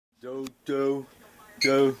Do do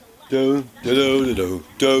do do do do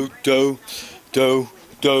do do do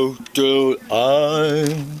do do.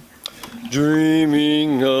 I'm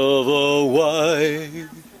dreaming of a white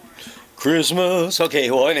Christmas.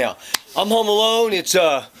 Okay, well anyhow, I'm home alone. It's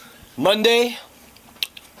Monday,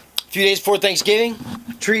 a few days before Thanksgiving.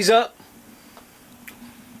 Tree's up.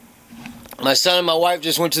 My son and my wife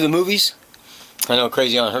just went to the movies. I know,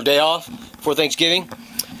 crazy on her day off before Thanksgiving.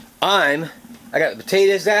 I got the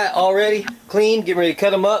potatoes out already, clean, getting ready to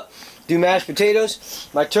cut them up, do mashed potatoes.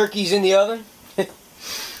 My turkey's in the oven.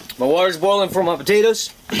 My water's boiling for my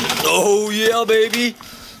potatoes. Oh yeah, baby.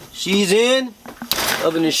 She's in.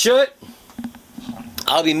 Oven is shut.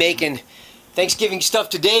 I'll be making Thanksgiving stuff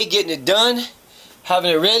today, getting it done, having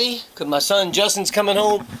it ready, because my son Justin's coming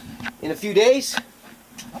home in a few days,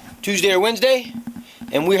 Tuesday or Wednesday,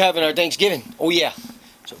 and we're having our Thanksgiving. Oh yeah.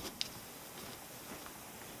 So,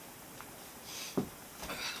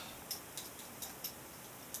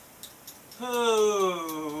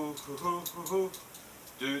 oh,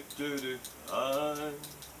 do, do, do. I'm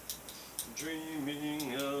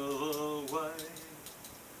dreaming of a white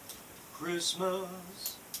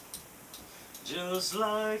Christmas, just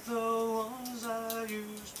like the ones I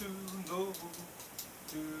used to know.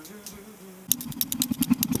 Do, do, do.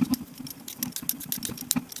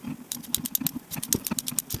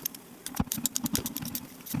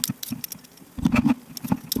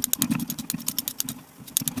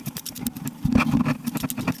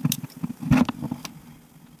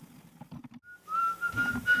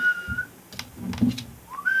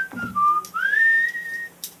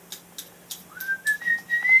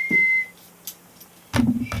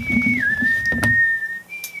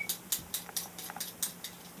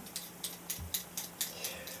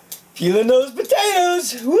 Feeling those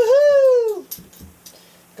potatoes, woohoo!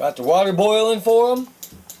 Got the water boiling for them,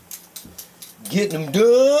 getting them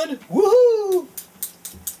done, woohoo!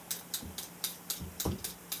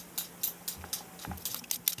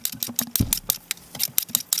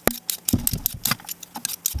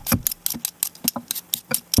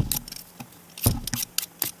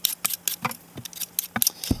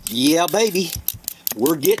 Yeah, baby,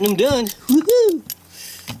 we're getting them done, woohoo!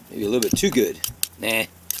 Maybe a little bit too good, nah.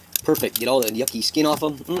 Perfect. Get all the yucky skin off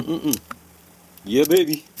them. Yeah,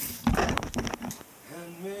 baby.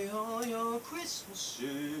 And may all your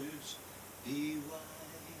Christmases be white.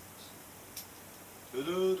 Do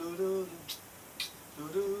do do do do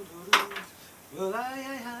do do do. Well,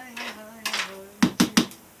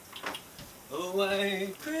 a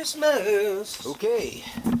white Christmas. Okay.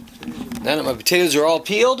 Now that my potatoes are all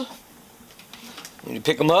peeled, I need to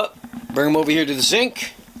pick them up, bring them over here to the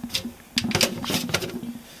sink.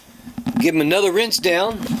 Give them another rinse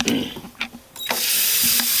down.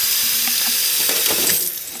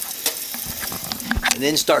 And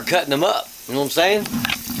then start cutting them up. You know what I'm saying?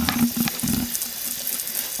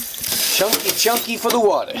 Chunky, chunky for the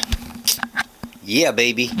water. Yeah,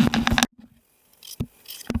 baby.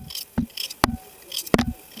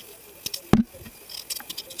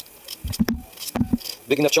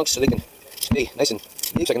 Big enough chunks so they can stay nice and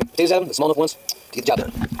deep. So I can potatoes out of them, the small enough ones, to get the job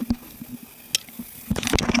done.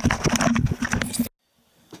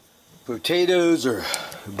 Potatoes are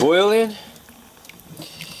boiling.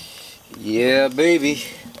 Yeah, baby.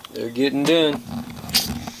 They're getting done.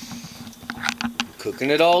 Cooking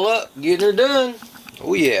it all up, getting her done.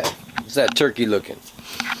 Oh yeah. What's that turkey looking?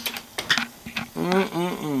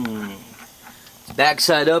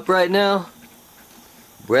 Backside up right now.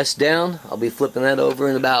 Breast down. I'll be flipping that over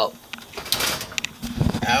in about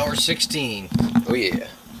hour 16. Oh yeah.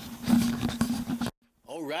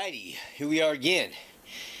 Alrighty, here we are again.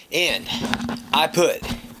 And I put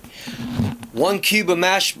 1 cube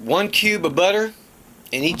of butter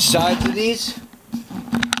in each side of these.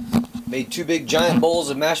 Made 2 big giant bowls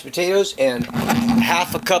of mashed potatoes and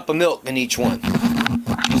half a cup of milk in each one.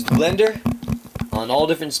 Use the blender on all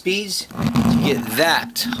different speeds to get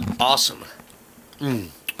that awesome,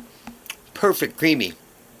 perfect creamy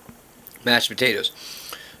mashed potatoes.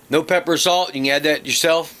 No pepper or salt. You can add that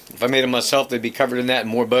yourself. If I made them myself, they'd be covered in that and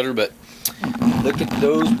more butter, but look at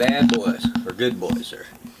those bad boys, or good boys, sir.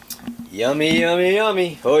 Yummy, yummy,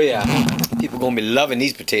 yummy. Oh yeah, people gonna be loving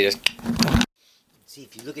these potatoes. See,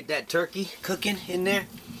 if you look at that turkey cooking in there,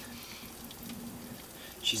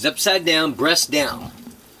 she's upside down, breast down.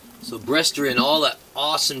 So breast are in all that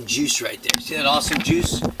awesome juice right there. See that awesome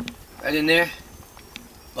juice right in there,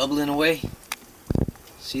 bubbling away?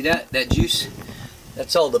 See that? That juice?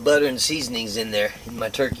 That's all the butter and seasonings in there in my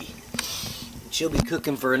turkey. She'll be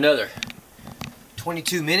cooking for another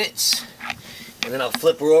 22 minutes, and then I'll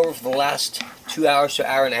flip her over for the last 2 hours to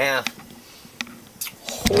an hour and a half.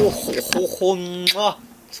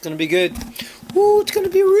 It's gonna be good. Ooh, it's gonna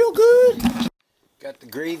be real good. Got the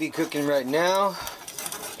gravy cooking right now.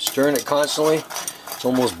 Stirring it constantly. It's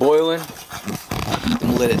almost boiling. I'm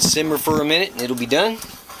gonna let it simmer for a minute and it'll be done.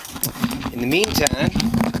 In the meantime,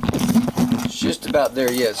 it's just about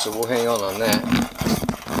there yet, so we'll hang on that.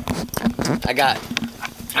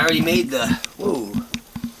 I already made the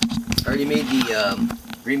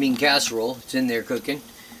green bean casserole. It's in there cooking.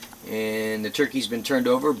 And the turkey's been turned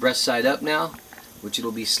over, breast side up now, which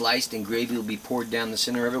it'll be sliced and gravy will be poured down the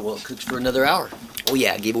center of it while it cooks for another hour. Oh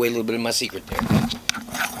yeah, I gave away a little bit of my secret there.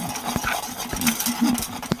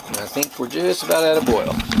 And I think we're just about at a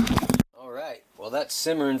boil. Alright, well that's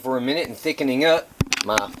simmering for a minute and thickening up.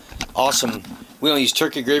 My awesome, we don't use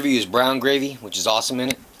turkey gravy, we use brown gravy, which is awesome in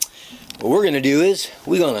it. What we're going to do is,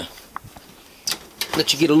 we're going to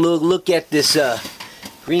let you get a look at this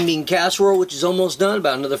green bean casserole, which is almost done,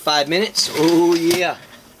 about another 5 minutes. Oh yeah,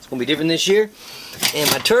 it's going to be different this year.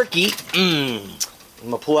 And my turkey, I'm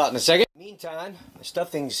going to pull out in a second. Meantime, my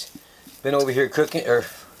stuffing's been over here cooking, or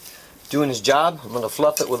doing his job. I'm going to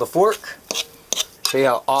fluff it with a fork. Show you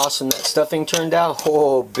how awesome that stuffing turned out.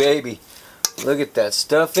 Oh baby, look at that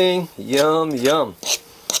stuffing. Yum, yum.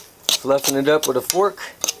 Fluffing it up with a fork.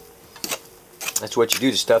 That's what you do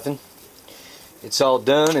to stuffing. It's all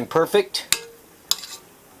done and perfect.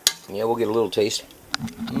 Yeah, we'll get a little taste.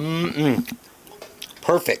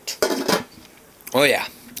 Perfect. Oh yeah.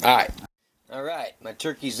 Alright. Alright, my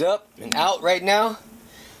turkey's up and out right now.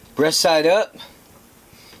 Breast side up.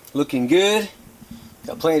 Looking good.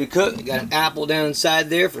 Got plenty to cook. Got an apple down inside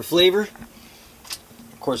there for flavor.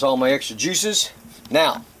 Of course, all my extra juices.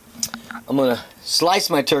 Now, I'm going to slice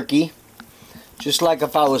my turkey just like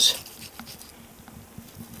if I was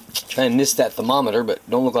trying to miss that thermometer, but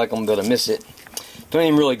don't look like I'm going to miss it. Don't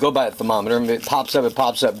even really go by the thermometer. If it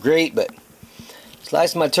pops up great, but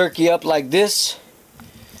slice my turkey up like this.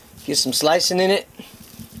 Get some slicing in it.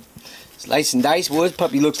 Slice and dice. Well, this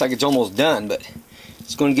puppy looks like it's almost done, but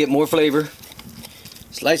it's going to get more flavor.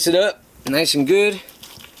 Slice it up nice and good.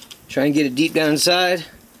 Try and get it deep down inside.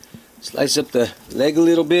 Slice up the leg a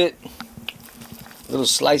little bit. A little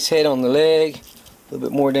slice head on the leg. A little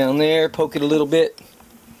bit more down there. Poke it a little bit.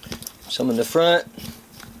 Some in the front.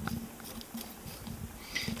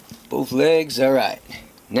 Both legs. Alright.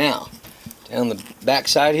 Now, down the back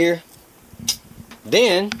side here.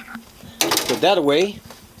 Then, put that away.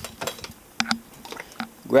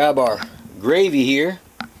 Grab our gravy here.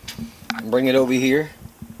 And bring it over here.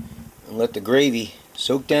 And let the gravy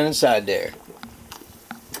soak down inside there.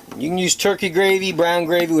 You can use turkey gravy, brown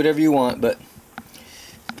gravy, whatever you want, but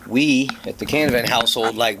we at the Canavan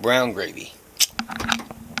household like brown gravy.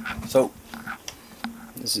 So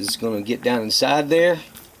this is going to get down inside there.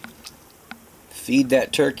 Feed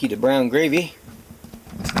that turkey to brown gravy.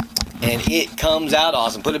 And it comes out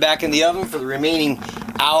awesome. Put it back in the oven for the remaining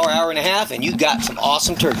hour, hour and a half, and you got some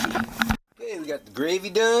awesome turkey. Okay, we got the gravy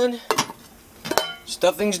done.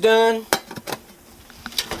 Stuffing's done.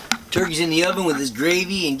 Turkey's in the oven with its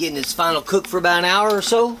gravy and getting its final cook for about an hour or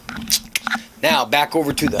so. Now back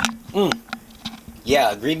over to the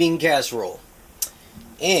green bean casserole.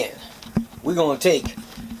 And we're going to take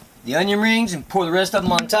the onion rings and pour the rest of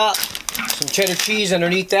them on top. Some cheddar cheese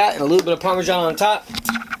underneath that and a little bit of Parmesan on top.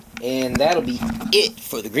 And that'll be it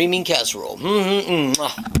for the green bean casserole.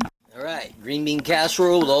 Alright, green bean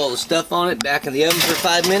casserole with all the stuff on it. Back in the oven for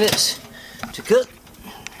 5 minutes to cook.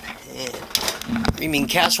 And green bean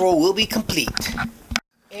casserole will be complete.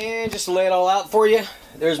 And just to lay it all out for you,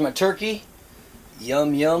 there's my turkey.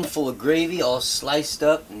 Yum yum, full of gravy, all sliced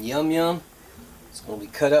up and yum yum. It's going to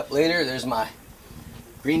be cut up later. There's my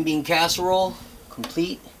green bean casserole,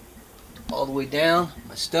 complete, all the way down.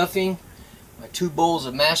 My stuffing, my 2 bowls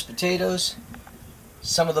of mashed potatoes,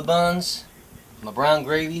 some of the buns, my brown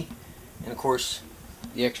gravy, and of course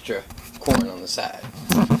the extra corn on the side.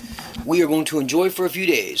 We are going to enjoy for a few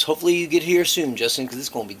days. Hopefully you get here soon, Justin, because it's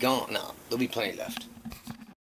going to be gone. No, there'll be plenty left.